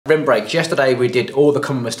Rim brakes. Yesterday we did all the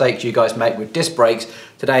common mistakes you guys make with disc brakes.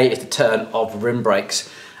 Today is the turn of rim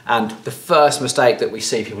brakes. And the first mistake that we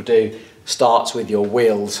see people do starts with your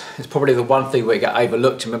wheels. It's probably the one thing we get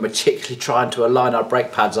overlooked when we're particularly trying to align our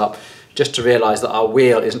brake pads up, just to realise that our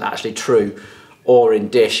wheel isn't actually true or in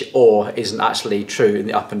dish, or isn't actually true in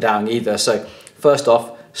the up and down either. So first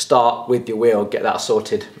off, start with your wheel, get that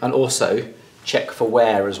sorted, and also check for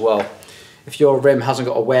wear as well. If your rim hasn't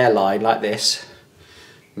got a wear line like this,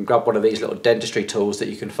 you can grab one of these little dentistry tools that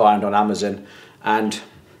you can find on Amazon, and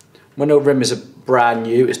when a rim is brand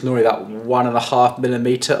new, it's normally about 1.5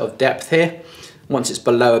 millimeter of depth here. Once it's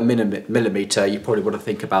below a millimeter, you probably want to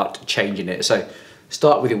think about changing it. So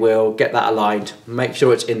start with your wheel, get that aligned, make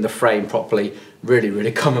sure it's in the frame properly.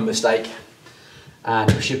 Really common mistake, and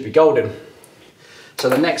we should be golden. So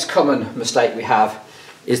the next common mistake we have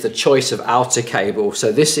is the choice of outer cable.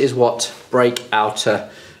 So this is what brake outer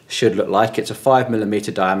should look like. It's a 5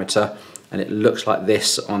 millimeter diameter, and it looks like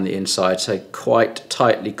this on the inside. So quite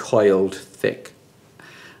tightly coiled, thick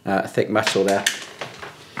metal there.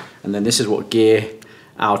 And then this is what gear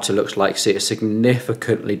outer looks like. See, it's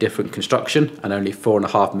significantly different construction and only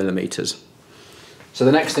 4.5 millimeters. So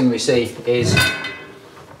the next thing we see is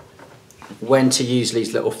when to use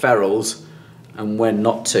these little ferrules and when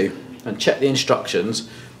not to. And check the instructions,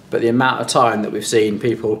 but the amount of time that we've seen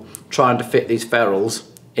people trying to fit these ferrules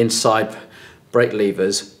inside brake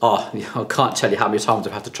levers, I can't tell you how many times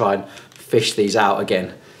I've had to try and fish these out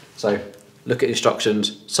again. So look at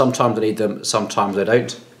instructions, sometimes I need them, sometimes I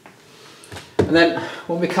don't. And then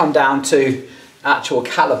when we come down to actual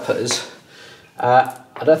calipers, I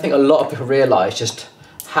don't think a lot of people realise just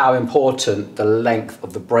how important the length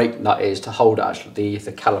of the brake nut is to hold actually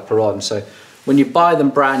the caliper on. So when you buy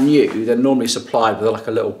them brand new, they're normally supplied with like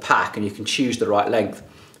a little pack and you can choose the right length.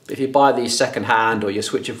 But if you buy these second hand or you're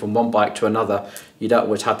switching from one bike to another, you don't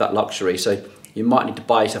always have that luxury. So you might need to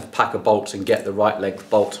buy yourself a pack of bolts and get the right length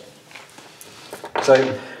bolt.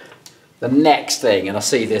 So the next thing, and I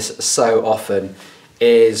see this so often,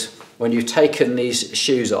 is when you've taken these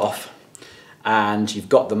shoes off and you've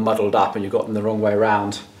got them muddled up and you've got them the wrong way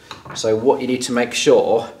around. So what you need to make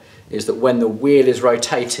sure is that when the wheel is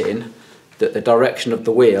rotating, that the direction of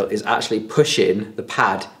the wheel is actually pushing the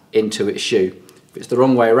pad into its shoe. If it's the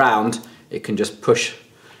wrong way around, it can just push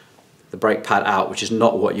the brake pad out, which is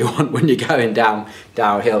not what you want when you're going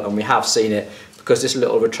downhill. And we have seen it, because this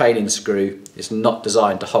little retraining screw is not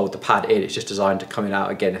designed to hold the pad in, it's just designed to come in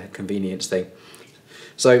out, again, a convenience thing.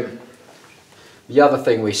 So the other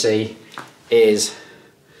thing we see is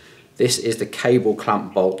this is the cable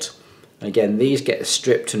clamp bolt. And again, these get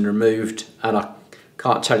stripped and removed, and I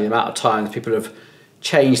can't tell you the amount of times people have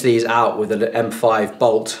changed these out with an M5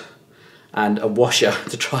 bolt and a washer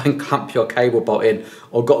to try and clamp your cable bolt in,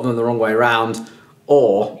 or got them the wrong way around,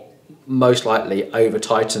 or most likely over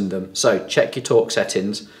tightened them. So check your torque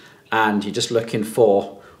settings, and you're just looking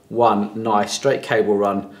for one nice straight cable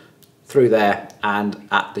run through there and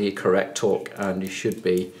at the correct torque, and you should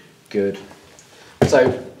be good.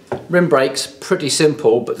 So rim brakes, pretty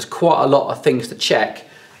simple, but there's quite a lot of things to check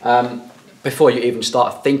before you even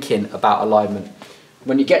start thinking about alignment.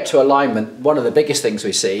 When you get to alignment, one of the biggest things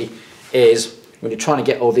we see is when you're trying to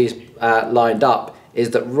get all these lined up, is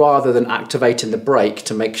that rather than activating the brake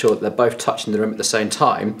to make sure that they're both touching the rim at the same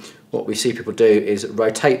time, what we see people do is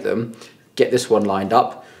rotate them, get this one lined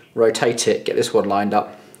up, rotate it, get this one lined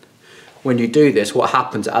up. When you do this, what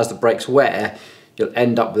happens as the brakes wear, you'll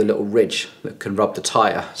end up with a little ridge that can rub the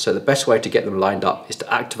tyre. So the best way to get them lined up is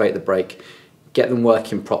to activate the brake, get them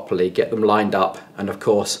working properly, get them lined up, and of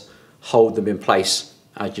course hold them in place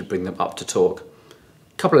as you bring them up to torque.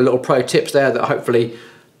 A couple of little pro tips there that hopefully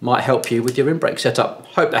might help you with your rim brake setup.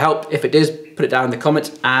 Hope they help. If it does, put it down in the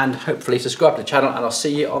comments, and hopefully subscribe to the channel, and I'll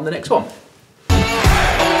see you on the next one.